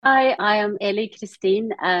Hi, I am Eli Kristin,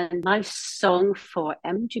 and my song for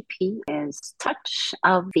MGP is Touch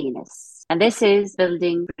of Venus. And this is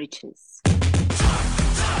Building Bridges.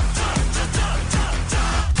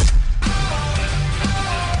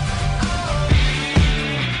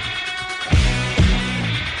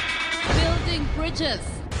 Building Bridges.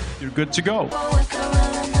 You're good to go.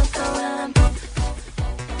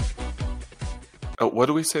 What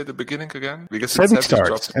do we say at the beginning again? Because Sebi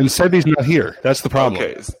starts, and Sebi's not here. That's the problem.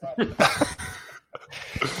 Okay.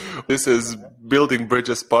 This is Building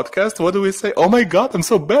Bridges podcast. What do we say? Oh my God, I'm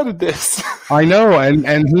so bad at this. I know,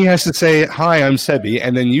 and he has to say, hi, I'm Sebi,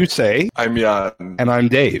 and then you say, I'm Jan. And I'm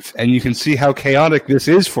Dave. And you can see how chaotic this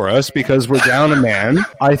is for us because we're down a man.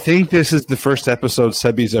 I think this is the first episode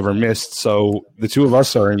Sebi's ever missed, so the two of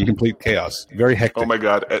us are in complete chaos. Very hectic. Oh my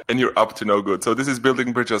God, and you're up to no good. So this is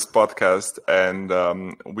Building Bridges podcast, and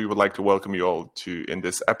we would like to welcome you all in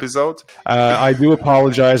this episode. I do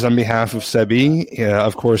apologize on behalf of Sebi.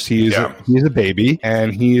 Of course, he's a baby,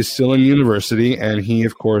 and he is still in university, and he,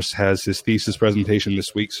 of course, has his thesis presentation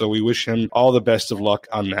this week, so we wish him all the best of luck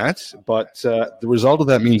on that. But the result of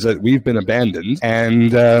that means that we've been abandoned,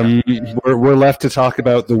 and we're left to talk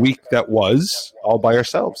about the week that was all by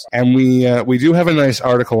ourselves. And we do have a nice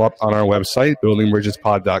article up on our website,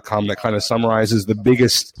 buildingbridgespod.com, that kind of summarizes the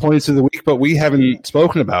biggest points of the week, but we haven't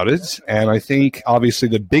spoken about it. And I think, obviously,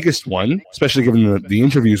 the biggest one, especially given the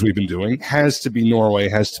interviews we've been doing, has to be Norway,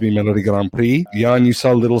 has to be Melodi Grand Prix. Jan, you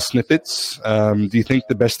saw little snippets. Do you think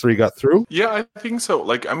the best three got through? Yeah, I think so.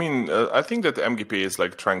 I think that the MGP is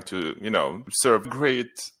trying to, serve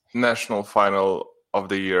great national final of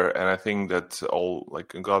the year, and I think that all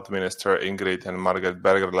God Minister Ingrid and Margaret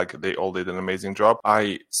Berger, they all did an amazing job.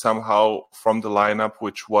 I somehow, from the lineup,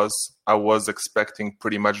 I was expecting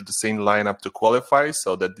pretty much the same lineup to qualify,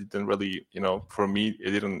 so that didn't really, for me,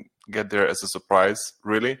 it didn't get there as a surprise,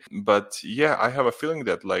 really. But yeah, I have a feeling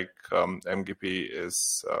that MGP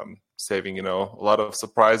is saving, a lot of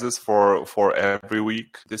surprises for every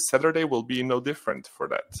week. This Saturday will be no different for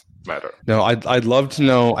that matter. No, I'd love to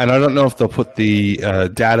know, and I don't know if they'll put the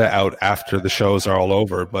data out after the shows are all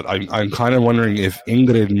over, but I'm kind of wondering if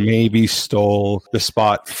Ingrid maybe stole the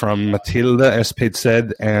spot from Matilda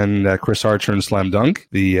Esped and Chris Archer in Slam Dunk.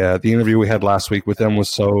 The interview we had last week with them was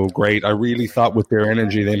so great. I really thought with their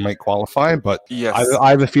energy they might qualify, but yes. I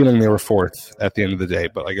have a feeling they were fourth at the end of the day,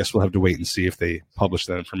 but I guess we'll have to wait and see if they publish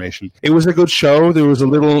that information. It was a good show. There was a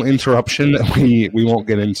little interruption that we won't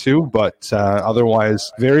get into, but otherwise,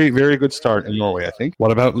 very, very good start in Norway, I think. What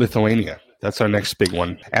about Lithuania? That's our next big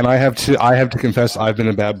one. And I have to confess, I've been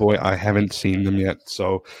a bad boy. I haven't seen them yet.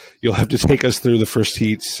 So you'll have to take us through the first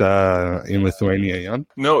heats in Lithuania, Jan.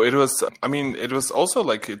 No, it was also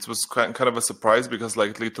it was kind of a surprise because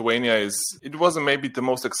Lithuania it wasn't maybe the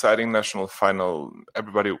most exciting national final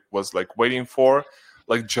everybody was waiting for.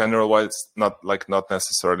 General-wise, not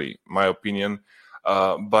necessarily my opinion.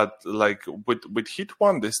 But with Heat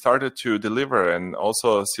 1, they started to deliver, and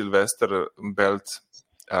also Sylvester Belt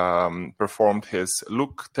performed his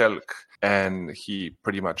Look Telk, and he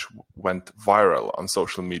pretty much went viral on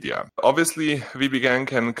social media. Obviously, VB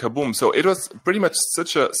Gang and Kaboom. So it was pretty much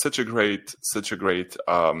such a great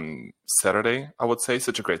Saturday, I would say,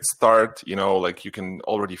 such a great start. You can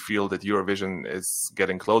already feel that Eurovision is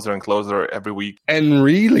getting closer and closer every week. And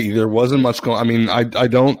really, there wasn't much going. I mean,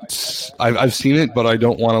 I've seen it, but I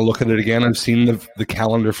don't want to look at it again. I've seen the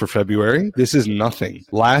calendar for February. This is nothing.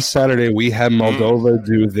 Last Saturday, we had Moldova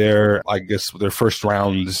do their first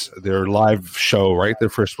rounds, their live show, right? Their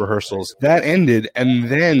first rehearsals. That ended, and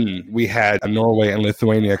then we had Norway and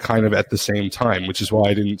Lithuania kind of at the same time, which is why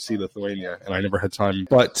I didn't see Lithuania, and I never had time.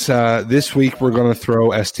 But this week, we're going to throw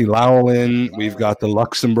Esti Lowell in. We've got the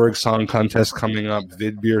Luxembourg Song Contest coming up.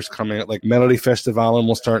 Vidbeer's coming up. Melody Festivalen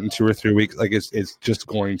will start in 2 or 3 weeks. It's just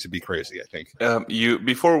going to be crazy, I think.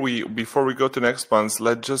 Before we go to next month,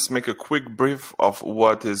 let's just make a quick brief of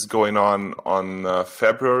what is going on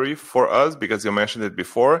February for us, because you mentioned it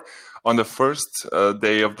before. On the first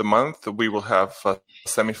day of the month, we will have a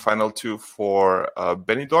semi-final 2 for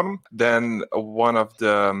Benidorm. Then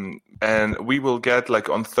and we will get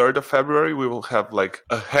on 3rd of February, we will have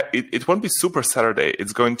it won't be Super Saturday.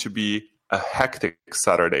 It's going to be a hectic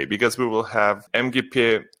Saturday because we will have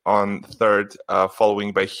MGP on 3rd,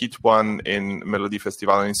 following by Heat 1 in Melody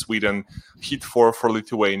Festival in Sweden, Heat 4 for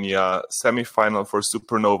Lithuania, semi-final for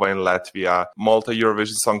Supernova in Latvia, Malta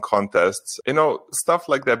Eurovision Song Contests, stuff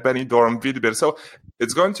like that, Benidorm, Vidbeer. So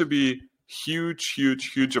it's going to be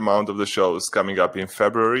huge amount of the shows coming up in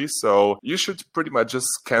February. So you should pretty much just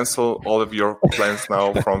cancel all of your plans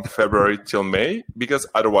now from February till May, because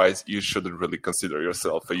otherwise you shouldn't really consider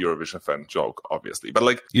yourself a Eurovision fan. Joke, obviously. But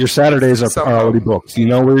like, your Saturdays are already booked. You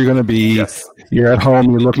know where you're going to be. Yes. You're at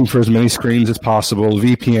home. You're looking for as many screens as possible.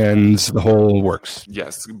 VPNs, the whole works.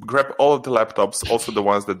 Yes. Grab all of the laptops, also the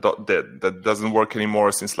ones that doesn't work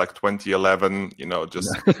anymore since like 2011. You know, just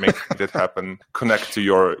make it happen. Connect to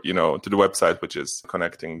your, you know, to the website, which is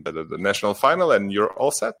connecting the national final, and you're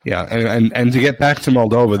all set. Yeah, and to get back to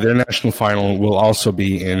Moldova, their national final will also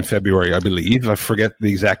be in February, I believe. I forget the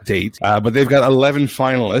exact date, but they've got 11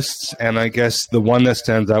 finalists, and I guess the one that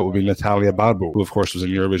stands out would be Natalia Barbu, who of course was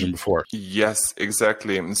in Eurovision before. Yes,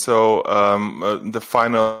 exactly. So the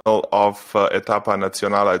final of Etapa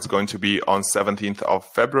Națională, it's going to be on 17th of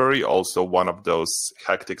February, also one of those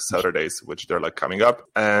hectic Saturdays which they're like coming up.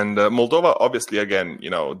 And Moldova, obviously, again, you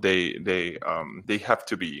know, they have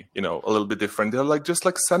to be, you know, a little bit different. They're like just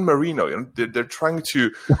like San Marino, you know, they're trying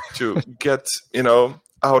to get, you know,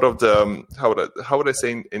 out of the how would I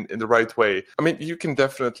say in the right way? I mean, you can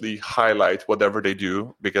definitely highlight whatever they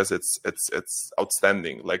do because it's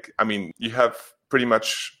outstanding. Like, I mean, you have pretty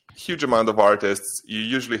much huge amount of artists. You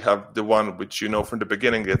usually have the one which you know from the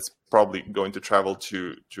beginning it's probably going to travel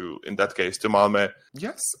to in that case to Malmö.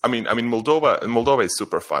 Yes, I mean Moldova is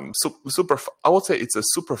super fun. I would say it's a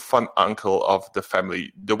super fun uncle of the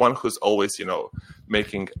family, the one who's always, you know,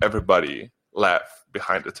 making everybody laugh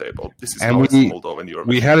behind the table. This is always Moldovan Eurovision.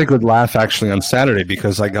 We had a good laugh actually on Saturday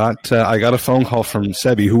because I got a phone call from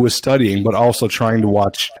Sebi, who was studying but also trying to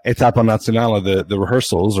watch Etapa Națională, the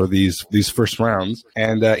rehearsals or these first rounds,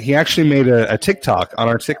 and he actually made a TikTok on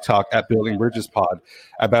our TikTok at Building Bridges Pod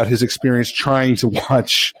about his experience trying to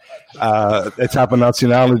watch Etapa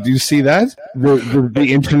Națională. Do you see that?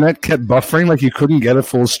 The internet kept buffering, like you couldn't get a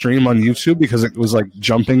full stream on YouTube because it was like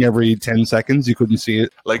jumping every 10 seconds. You couldn't see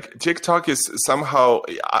it. Like TikTok is somehow,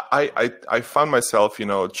 I found myself, you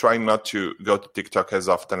know, trying not to go to TikTok as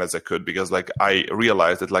often as I could because like I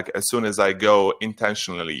realized that like as soon as I go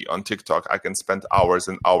intentionally on TikTok, I can spend hours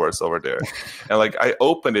and hours over there. And like I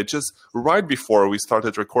opened it just right before we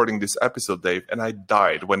started recording this episode, Dave, and I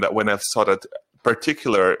died when I saw that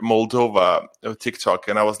particular Moldova TikTok,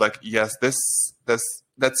 and I was like, yes,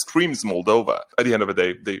 that screams Moldova. At the end of the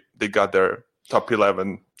day, they got their top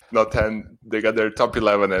 11, not 10. They got their top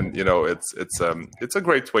 11, and you know it's a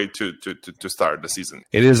great way to start the season.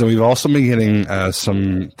 It is, and we've also been getting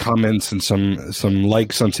some comments and some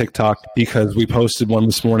likes on TikTok because we posted one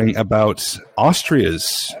this morning about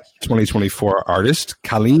Austria's 2024 artist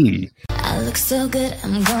Kalin. I look so good,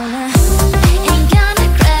 I'm gonna cry.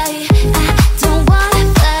 I don't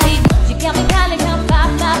wanna fight. You got me calling, come back.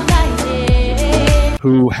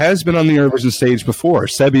 Who has been on the Eurovision stage before.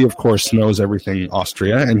 Sebi, of course, knows everything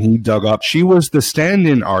Austria, and he dug up. She was the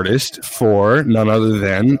stand-in artist for none other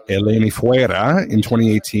than Eleni Fuera in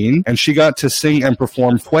 2018, and she got to sing and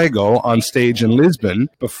perform Fuego on stage in Lisbon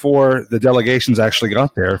before the delegations actually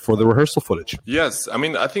got there for the rehearsal footage. Yes, I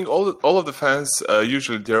mean, I think all of the fans,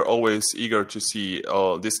 usually they're always eager to see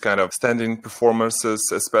this kind of stand-in performances,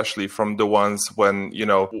 especially from the ones when, you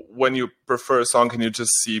know, when you prefer a song and you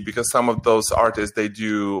just see, because some of those artists, they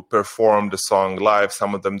do perform the song live.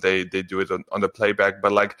 Some of them, they do it on the playback.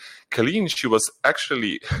 But like Kalin, she was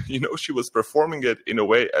actually, you know, she was performing it in a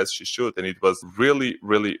way as she should. And it was really,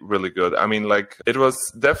 really, really good. I mean, like it was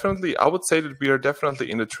definitely, I would say that we are definitely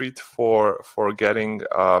in the treat for getting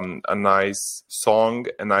a nice song,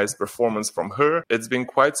 a nice performance from her. It's been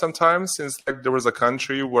quite some time since like there was a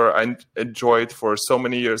country where I enjoyed for so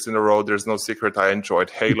many years in a row. There's no secret. I enjoyed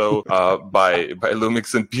Halo by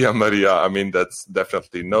Lumix and Pia Maria. I mean, that's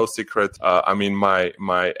definitely no secret. I mean,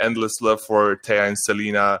 my endless love for Thea and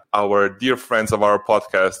Selena, our dear friends of our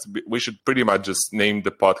podcast. We should pretty much just name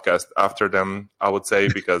the podcast after them, I would say,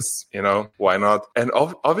 because, you know, why not? And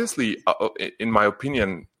obviously, in my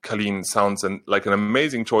opinion, Kalin sounds like an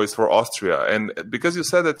amazing choice for Austria, and because you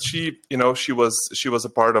said that she was a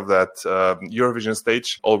part of that Eurovision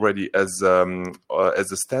stage already as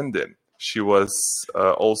a stand-in. She was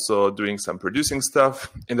also doing some producing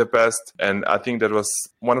stuff in the past, and I think that was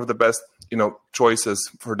one of the best, you know, choices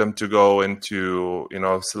for them to go and to, you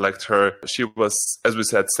know, select her. She was, as we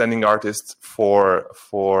said, standing artist for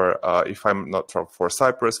if I'm not wrong, for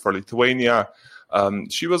Cyprus, for Lithuania.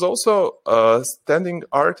 She was also a standing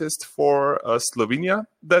artist for Slovenia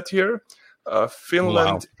that year,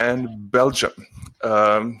 Finland, wow, and Belgium.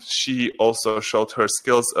 She also showed her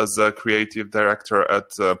skills as a creative director at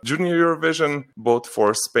Junior Eurovision, both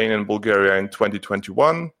for Spain and Bulgaria in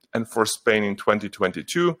 2021. and for Spain in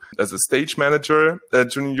 2022 as a stage manager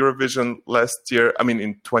during Eurovision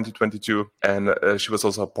in 2022. And she was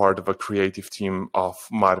also a part of a creative team of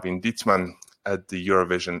Marvin Dietmann at the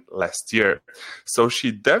Eurovision last year. So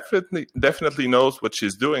she definitely knows what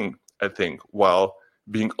she's doing, I think, while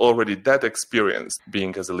being already that experienced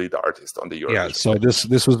being as a lead artist on the Eurovision. Yeah, so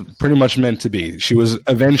this was pretty much meant to be. She was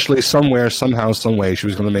eventually somewhere, somehow, some way, she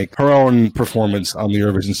was going to make her own performance on the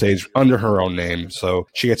Eurovision stage under her own name. So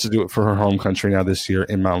she gets to do it for her home country now this year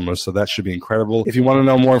in Malmö. So that should be incredible. If you want to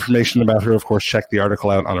know more information about her, of course, check the article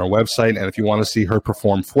out on our website. And if you want to see her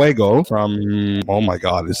perform Fuego from, oh my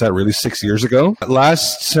God, is that really 6 years ago?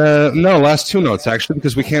 Last 2 notes, actually,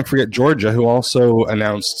 because we can't forget Georgia, who also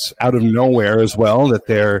announced out of nowhere as well that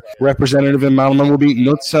their representative in Malmö will be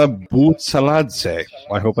Nutsa Butsaladze.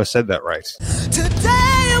 I hope I said that right.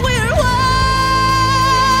 Today we're one,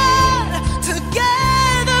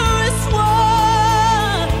 together as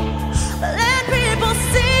one. Let people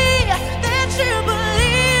see that you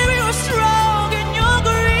believe you're strong in your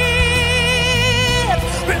grief.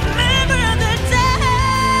 Remember the day,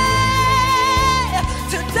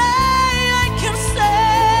 today I can say.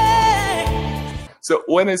 So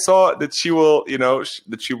when I saw that she will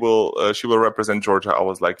represent Georgia, I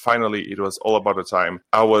was like, finally, it was all about the time.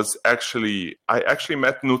 I actually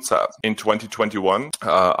met Nutsa in 2021.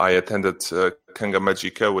 I attended Kanga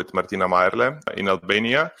Magica with Martina Maerle in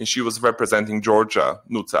Albania, and she was representing Georgia,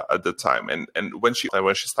 Nutsa, at the time. And when she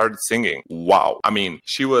started singing, wow! I mean,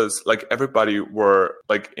 she was like, everybody were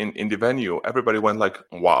like in the venue. Everybody went like,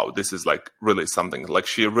 wow, this is like really something. Like,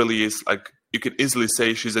 she really is like. You could easily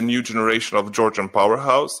say she's a new generation of Georgian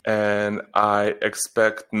powerhouse, and I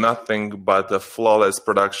expect nothing but a flawless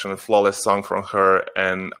production, a flawless song from her,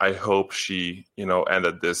 and I hope she,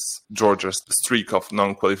 ended this Georgia streak of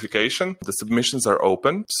non-qualification. The submissions are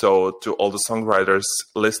open, so to all the songwriters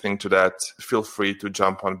listening to that, feel free to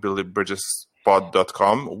jump on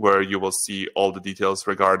billybridgespod.com, where you will see all the details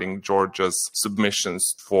regarding Georgia's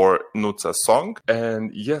submissions for Nutsa's song.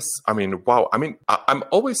 And yes, I mean, wow. I mean, I'm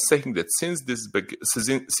always saying that since this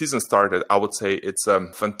season started, I would say it's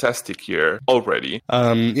a fantastic year already.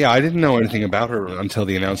 Yeah, I didn't know anything about her until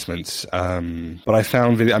the announcement. But I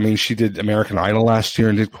found she did American Idol last year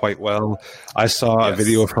and did quite well. I saw a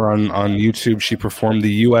video of her on YouTube. She performed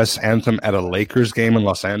the U.S. anthem at a Lakers game in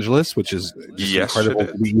Los Angeles, which is just incredible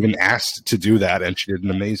to be even asked to do that, and she did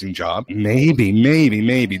an amazing job.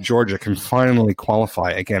 Maybe Georgia can finally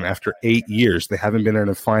qualify again after 8 years. They haven't been in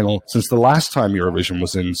a final since the last time Eurovision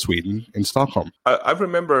was in Sweden, in Stockholm. I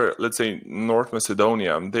remember, let's say, North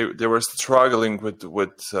Macedonia. They were struggling with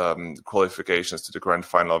qualifications to the grand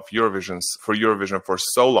final of Eurovision for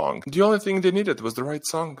so long. The only thing they needed was the right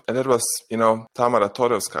song, and that was Tamara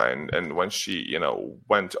Torovska, and when she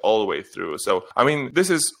went all the way through. So I mean, this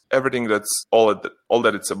is everything that's all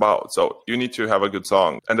that it's about. So you need to have a good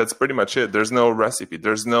song, and that's pretty much it. There's no recipe,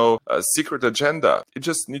 there's no secret agenda. You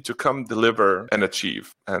just need to come, deliver, and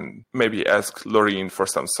achieve, and maybe ask Loreen for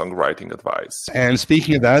some songwriting advice. And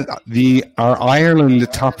speaking of that, our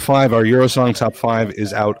Ireland top 5, our Eurosong top 5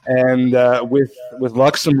 is out, and with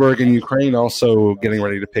Luxembourg and Ukraine also getting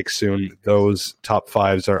ready to pick soon, those top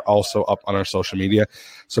 5s are also up on our social media.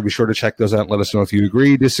 So be sure to check those out. Let us know if you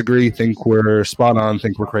agree, disagree, think we're spot on,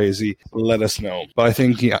 think we're crazy. Let us know. But I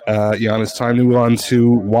think, Jan, it's time to move on to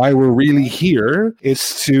why we're really here.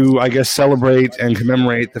 It's to, I guess, celebrate and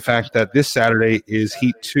commemorate the fact that this Saturday is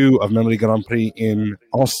Heat 2 of Melody Grand Prix in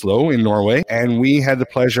Oslo, in Norway. And we had the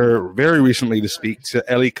pleasure very recently to speak to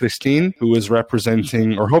Eli Kristin, who is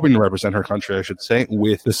representing, or hoping to represent her country, I should say,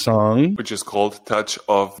 with the song, which is called Touch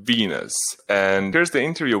of Venus. And here's the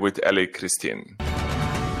interview with Eli Kristin.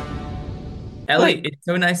 Eli, it's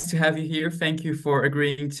so nice to have you here. Thank you for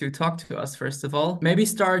agreeing to talk to us, first of all. Maybe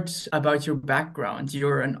start about your background.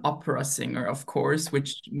 You're an opera singer, of course,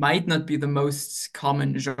 which might not be the most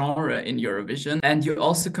common genre in Eurovision. And you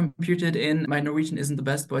also competed in, my Norwegian isn't the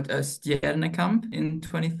best, but Stjernekamp in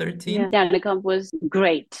 2013. Yeah, Stjernekamp was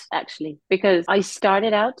great, actually, because I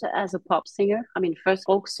started out as a pop singer. First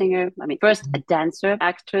folk singer, first a dancer,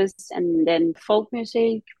 actress, and then folk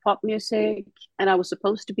music, pop music. And I was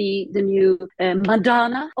supposed to be the new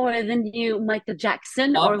Madonna or the new Michael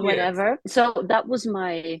Jackson or whatever. So that was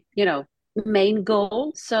my, main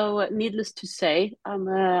goal. So needless to say, I'm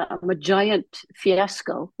a giant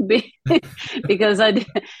fiasco because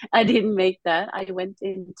I didn't make that. I went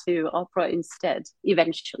into opera instead,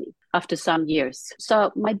 eventually. after some years.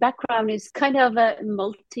 So my background is kind of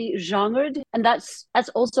multi-genred, and that's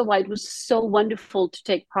also why it was so wonderful to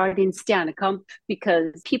take part in Stjernekamp,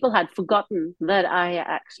 because people had forgotten that I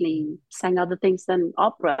actually sang other things than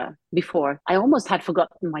opera before. I almost had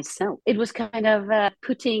forgotten myself. It was kind of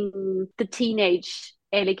putting the teenage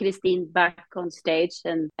Eli Kristin back on stage,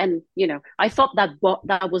 and I thought that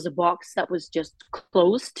that was a box that was just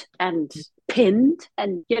closed and pinned,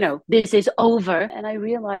 and this is over. And I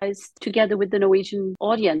realized together with the Norwegian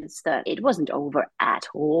audience that it wasn't over at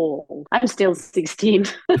all. I'm still 16.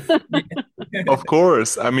 Of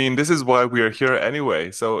course. I mean, this is why we are here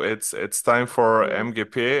anyway. So it's time for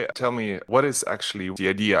MGP. Tell me, what is actually the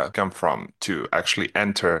idea come from to actually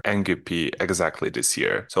enter MGP exactly this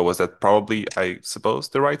year? So was that probably, I suppose,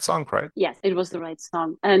 the right song, right? Yes, it was the right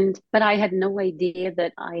song. But I had no idea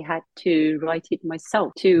that I had to write it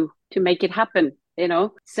myself to make it happen.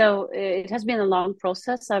 So it has been a long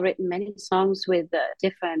process. I've written many songs with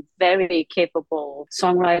different very capable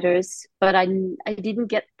songwriters, but I didn't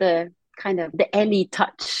get the kind of the Ellie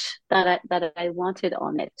touch that I wanted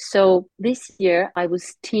on it. So this year I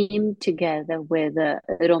was teamed together with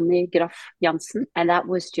Ronny Graff Jansen, and that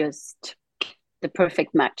was just the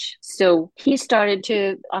perfect match. So he started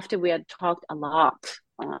to, after we had talked a lot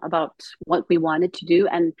about what we wanted to do,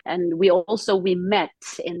 and we met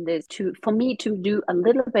in this for me to do a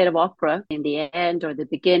little bit of opera in the end or the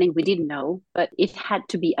beginning. We didn't know, but it had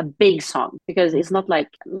to be a big song, because it's not like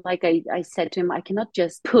I said to him, I cannot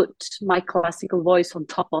just put my classical voice on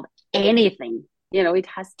top of anything. It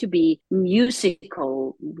has to be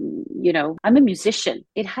musical. I'm a musician.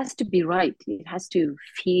 It has to be right. It has to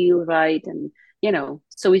feel right. And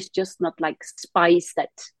so it's just not like spice that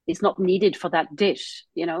is not needed for that dish.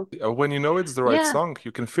 When you know it's the right song,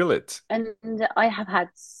 you can feel it. And I have had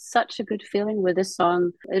such a good feeling with this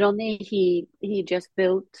song. Ronny, he just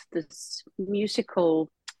built this musical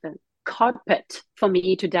carpet for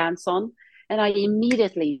me to dance on. And I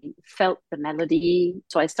immediately felt the melody.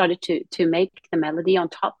 So I started to make the melody on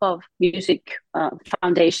top of music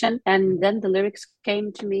foundation. And then the lyrics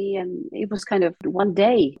came to me, and it was kind of one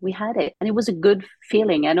day we had it. And it was a good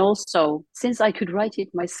feeling. And also, since I could write it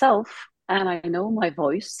myself and I know my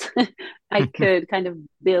voice, I could kind of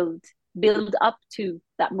build up to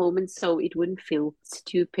that moment so it wouldn't feel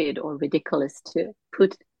stupid or ridiculous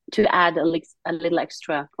to add a little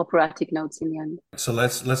extra operatic notes in the end. So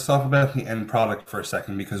let's talk about the end product for a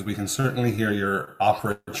second, because we can certainly hear your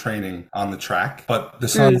opera training on the track, but the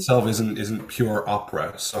song itself isn't pure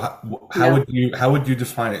opera. So how would you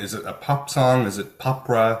define it? Is it a pop song? Is it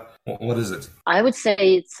popra? What is it? I would say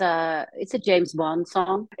it's a James Bond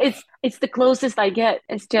song. It's the closest I get.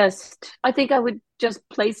 It's just, I think I would just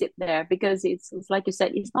place it there, because it's like you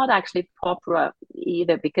said, it's not actually opera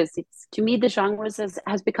either, because it's, to me, the genres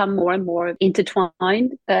has become more and more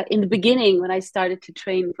intertwined. In the beginning, when I started to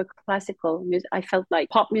train for classical music, I felt like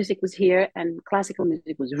pop music was here and classical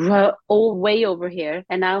music was all way over here.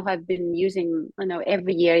 And now I've been using,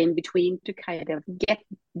 every year in between to kind of get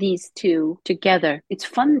these two together. It's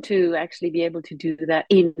fun to actually be able to do that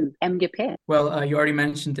in MGP. Well, you already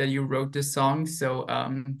mentioned that you wrote this song, so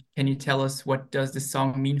can you tell us, what does this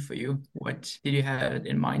song mean for you? What did you have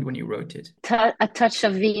in mind when you wrote it? A touch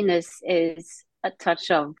of Venus is a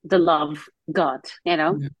touch of the love God,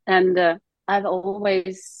 and I've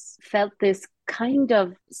always felt this kind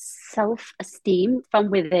of self-esteem from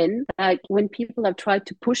within. Like when people have tried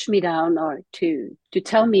to push me down or to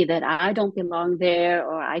tell me that I don't belong there,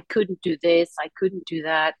 or I couldn't do this, I couldn't do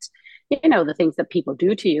that, the things that people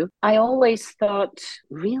do to you. I always thought,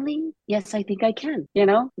 really? Yes, I think I can,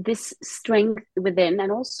 this strength within.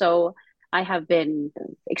 And also, I have been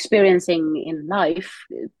experiencing in life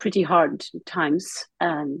pretty hard times,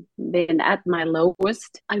 been at my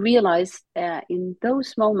lowest. I realized in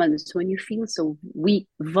those moments when you feel so weak,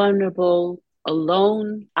 vulnerable,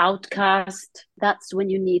 alone, outcast, that's when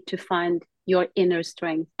you need to find your inner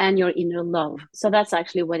strength and your inner love. So that's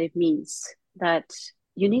actually what it means, that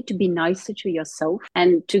you need to be nicer to yourself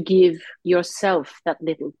and to give yourself that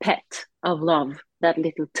little pet of love, that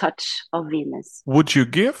little touch of Venus. Would you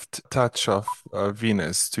gift touch of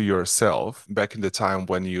Venus to yourself back in the time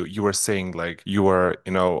when you were saying like you were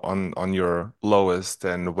on your lowest,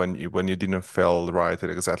 and when you didn't feel right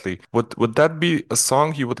exactly? Would that be a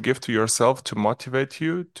song you would give to yourself to motivate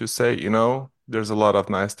you to say, there's a lot of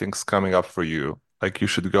nice things coming up for you? Like you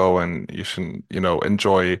should go and you should,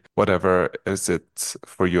 enjoy whatever is it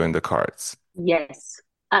for you in the cards. Yes,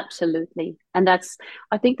 Absolutely. And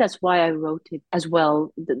I think that's why I wrote it as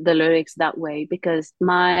well, the lyrics that way, because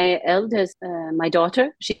my eldest, my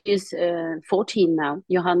daughter, she is 14 now,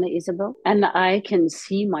 Johanna Isabel, and I can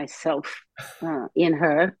see myself in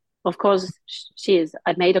her. Of course,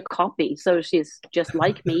 I made a copy, so she's just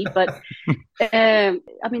like me, but I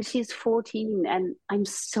mean, she's 14 and I'm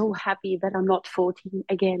so happy that I'm not 14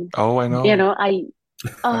 again. Oh, I know. You know, I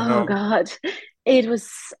oh know. God, it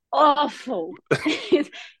was awful.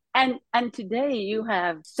 And today you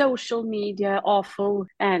have social media awful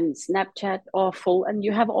and Snapchat awful, and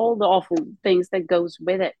you have all the awful things that goes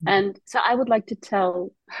with it. And so I would like to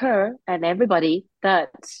tell her and everybody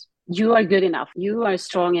that you are good enough, you are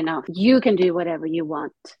strong enough, you can do whatever you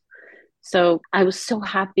want. So I was so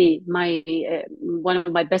happy. My one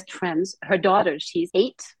of my best friends, her daughter, she's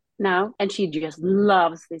 8 now, and she just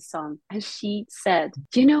loves this song. And she said,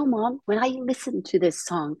 "You know, Mom, when I listen to this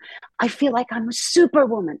song, I feel like I'm a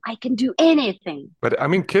superwoman. I can do anything." But I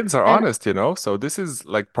mean, kids are And honest, you know, so this is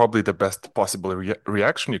like probably the best possible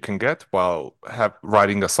reaction you can get while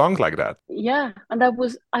writing a song like that. yeah, and I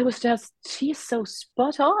was just, she's so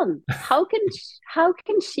spot on. How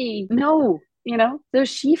can she know? You know, so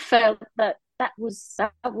she felt that was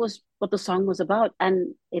what the song was about,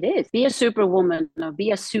 and it is. Be a superwoman or be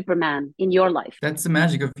a superman in your life. That's the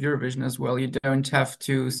magic of Eurovision as well. You don't have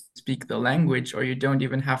to speak the language, or you don't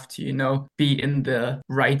even have to, be in the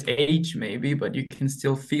right age maybe, but you can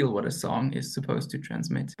still feel what a song is supposed to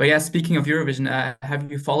transmit. But yeah, speaking of Eurovision,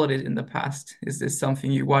 have you followed it in the past? Is this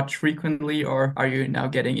something you watch frequently, or are you now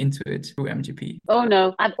getting into it through MGP? Oh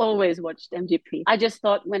no, I've always watched MGP. I just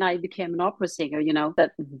thought when I became an opera singer,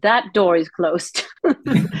 that door is closed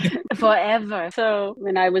forever. So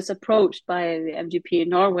when I was approached by the MGP in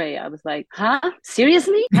Norway, I was like, huh?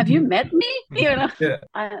 Seriously? Have you met me? Yeah.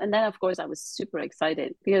 And then, of course, I was super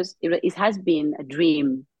excited because it has been a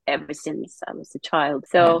dream ever since I was a child.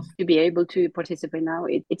 So to be able to participate now,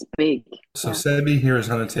 it's big. So Sebi here is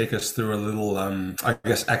going to take us through a little, I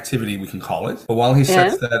guess, activity we can call it. But while he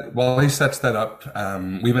sets that up,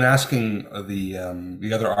 we've been asking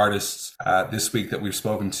the other artists this week that we've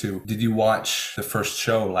spoken to, did you watch the first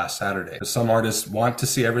show last Saturday? Some artists want to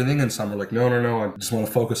see everything, and some are like, no, I just want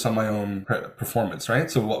to focus on my own performance, right?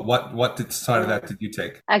 So what side of that did you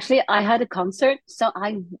take? Actually, I had a concert, so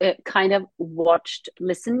I kind of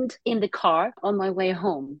listened in the car on my way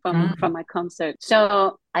home from my concert.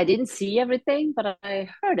 So I didn't see everything, but I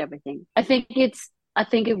heard everything. I think the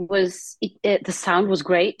sound was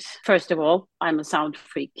great. First of all, I'm a sound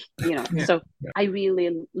freak, so I really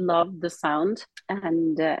loved the sound,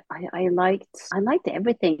 and I liked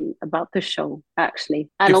everything about the show actually,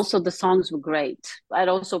 and also the songs were great. I'd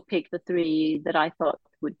also picked the 3 that I thought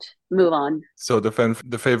would move on. So the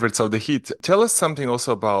favorites of the Heat. Tell us something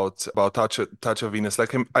also about Touch of Venus.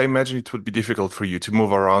 Like, I imagine it would be difficult for you to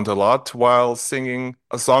move around a lot while singing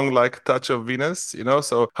a song like Touch of Venus,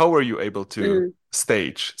 So how were you able to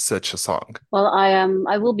stage such a song? Well,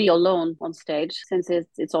 I will be alone on stage, since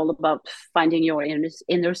it's all about finding your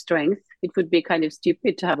inner strength. It would be kind of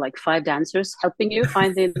stupid to have like 5 dancers helping you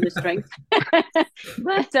find the inner strength.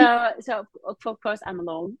 But so of course I'm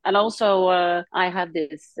alone, and also I have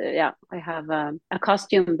this. I have a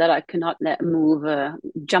costume that I cannot move,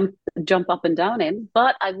 jump up and down in,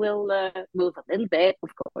 but I will move a little bit.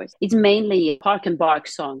 Of course, it's mainly Park and Bark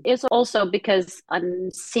song. It's also because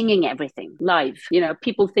I'm singing everything live.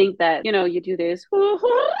 People think that you do this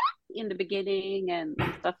in the beginning and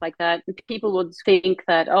stuff like that. People would think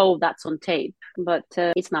that, oh, that's on tape, but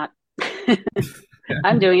it's not.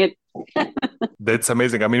 I'm doing it. That's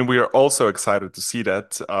amazing. I mean, we are also excited to see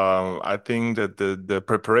that. I think that the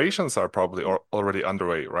preparations are probably already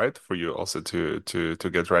underway, right? For you also to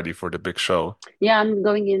get ready for the big show. Yeah, I'm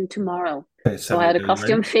going in tomorrow. Okay, so I had a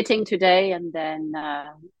costume fitting today, and then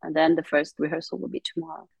the first rehearsal will be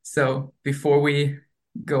tomorrow. So before we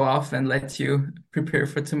go off and let you prepare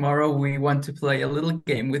for tomorrow, we want to play a little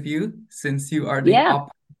game with you, since you are the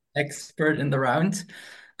opera expert in the round.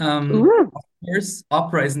 Of course,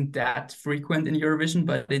 opera isn't that frequent in Eurovision,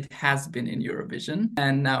 but it has been in Eurovision.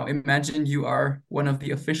 And now imagine you are one of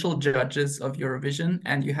the official judges of Eurovision,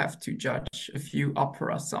 and you have to judge a few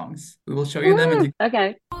opera songs. We will show you them. And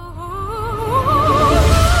Okay.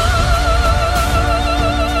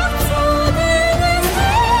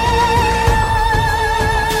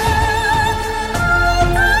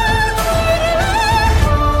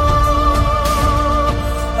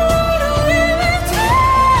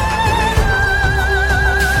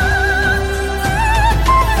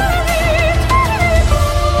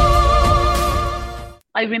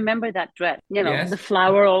 I remember that dress, Yes. the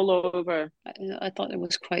flower all over. I thought it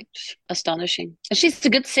was quite astonishing. And she's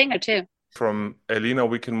a good singer too. From Elina,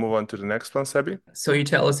 we can move on to the next one, Sebi. So you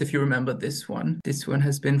tell us if you remember this one. This one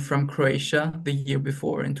has been from Croatia the year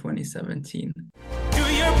before in 2017. Do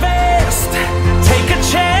your best, take a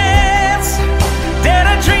chance, dare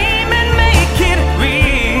to dream and make it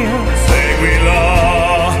real. Seguila,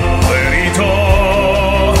 verito,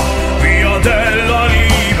 via della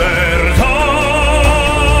libertà.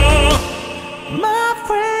 My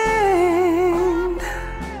friend.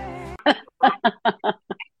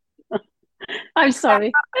 I'm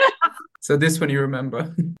sorry. So this one you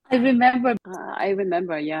remember? I remember,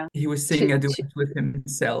 yeah. He was singing a duet with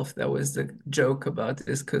himself. That was the joke about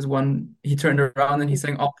this, because he turned around and he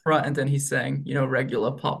sang opera, and then he sang,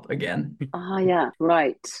 regular pop again. Yeah,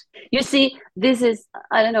 right. You see, this is,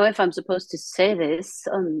 I don't know if I'm supposed to say this,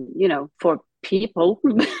 for people,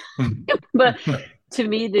 but to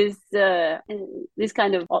me, this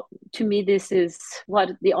is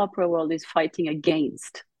what the opera world is fighting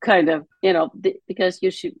against. Kind of, because you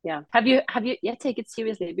should, yeah. Have you, take it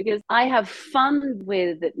seriously, because I have fun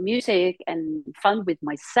with music and fun with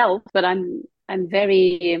myself, but I'm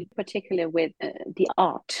very particular with the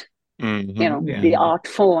art, the art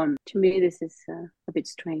form. To me, this is a bit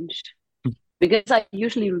strange. Because I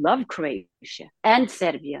usually love Croatia and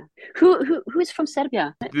Serbia. Who is from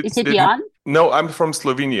Serbia? Is it Jan? No, I'm from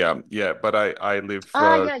Slovenia. Yeah, but I live.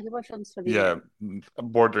 Yeah, you were from Slovenia. Yeah,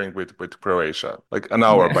 bordering with Croatia, like an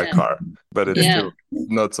hour by car, but it's still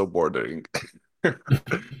not so bordering.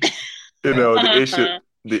 The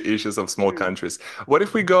issues of small countries. What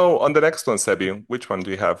if we go on the next one, Sebi? Which one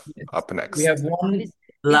do you have up next? We have one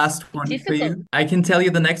last one for you. I can tell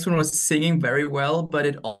you the next one was singing very well, but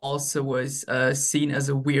it also was seen as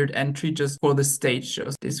a weird entry just for the stage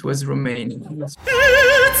shows. This was Romanian. It's my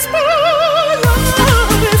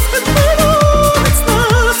love, it's my love, it's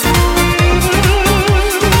not.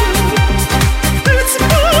 It's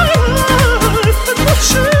my life, and I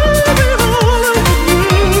share it all with you.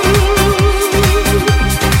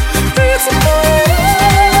 It's my life,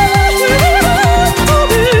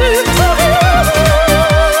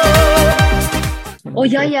 Oh,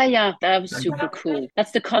 yeah. That was super cool.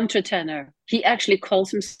 That's the contratenor. He actually calls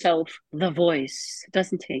himself the voice,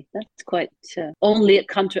 doesn't he? That's quite... only a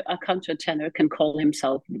contratenor can call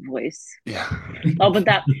himself the voice. Yeah. But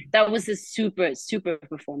that was a super, super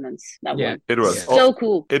performance. That one. It was so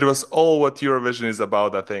cool. It was all what Eurovision is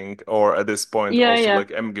about, I think, or at this point, like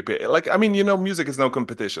MGP. Like, I mean, music is no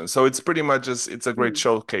competition. So it's pretty much it's a great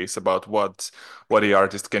showcase about what the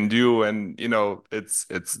artist can do. And, this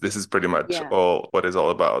is pretty much all what it's all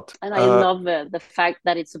about. And I love the fact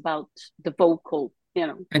that it's about the vocal,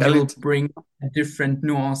 And it will bring a different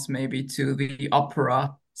nuance maybe to the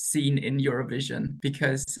opera scene in Eurovision,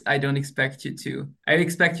 because I expect you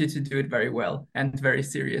to do it very well and very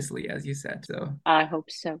seriously, as you said. So I hope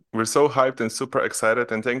so. We're so hyped and super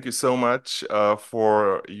excited, and thank you so much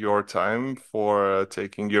for your time, for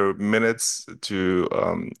taking your minutes to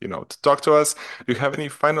to talk to us. Do you have any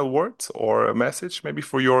final words or a message maybe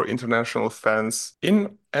for your international fans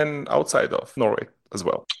in and outside of Norway as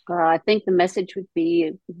well? I think the message would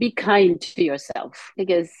be kind to yourself,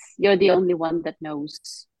 because you're the only one that knows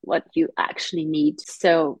what you actually need.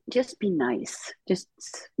 So just be nice. Just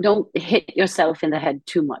don't hit yourself in the head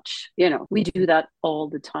too much. We do that all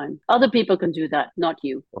the time. Other people can do that, not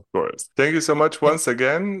you. Of course. Thank you so much once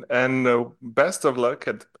again, and best of luck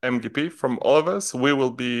at MGP from all of us. We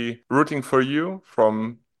will be rooting for you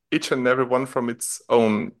from each and every one from its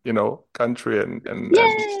own, country and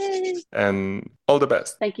all the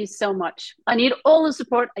best. Thank you so much. I need all the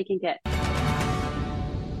support I can get.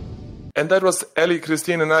 And that was Eli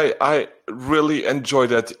Kristin, and I really enjoyed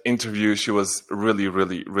that interview. She was really,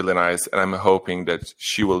 really, really nice, and I'm hoping that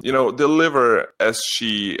she will, deliver as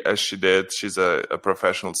she did. She's a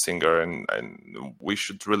professional singer, and we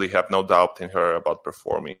should really have no doubt in her about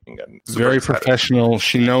performing. And very professional.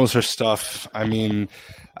 She knows her stuff. I mean,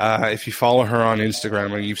 if you follow her on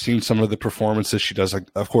Instagram, and you've seen some of the performances she does,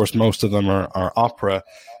 of course, most of them are opera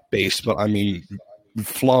based, but I mean,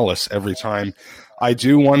 flawless every time. I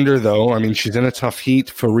do wonder, though, I mean, she's in a tough heat.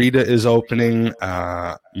 Farida is opening.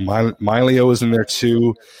 Milio is in there,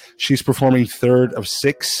 too. She's performing third of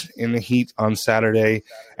 6 in the heat on Saturday.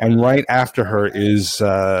 And right after her is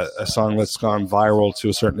a song that's gone viral to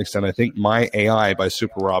a certain extent. I think My AI by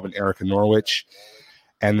Super Rob and Erica Norwich.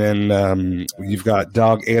 And then you've got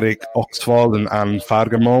Dag Erik Oxvald and Anne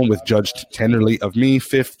Fargamo with Judged Tenderly of Me,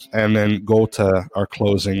 5th. And then Gotha are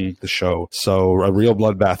closing the show. So a real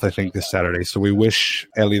bloodbath, I think, this Saturday. So we wish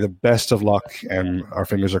Ellie the best of luck, and our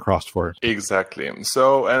fingers are crossed for her. Exactly.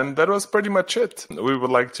 So, and that was pretty much it. We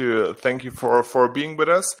would like to thank you for being with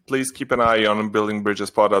us. Please keep an eye on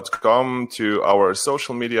buildingbridgespod.com, to our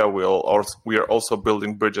social media. We are also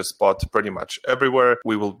building Bridgespod pretty much everywhere.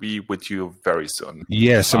 We will be with you very soon.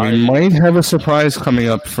 Yes, and we might have a surprise coming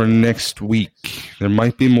up for next week. There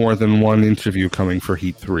might be more than one interview coming for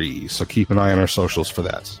Heat 3, so keep an eye on our socials for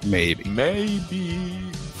that. Maybe.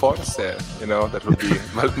 Forse, that would be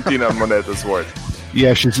Valentina Moneta's word.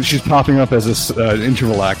 Yeah, she's popping up as an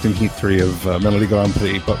interval act in Heat 3 of Melody Grand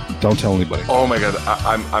Prix, but don't tell anybody. Oh my God,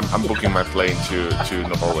 I'm booking my plane to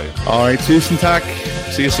Norway. All right, tusen takk.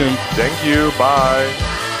 See you soon. Thank you.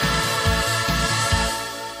 Bye.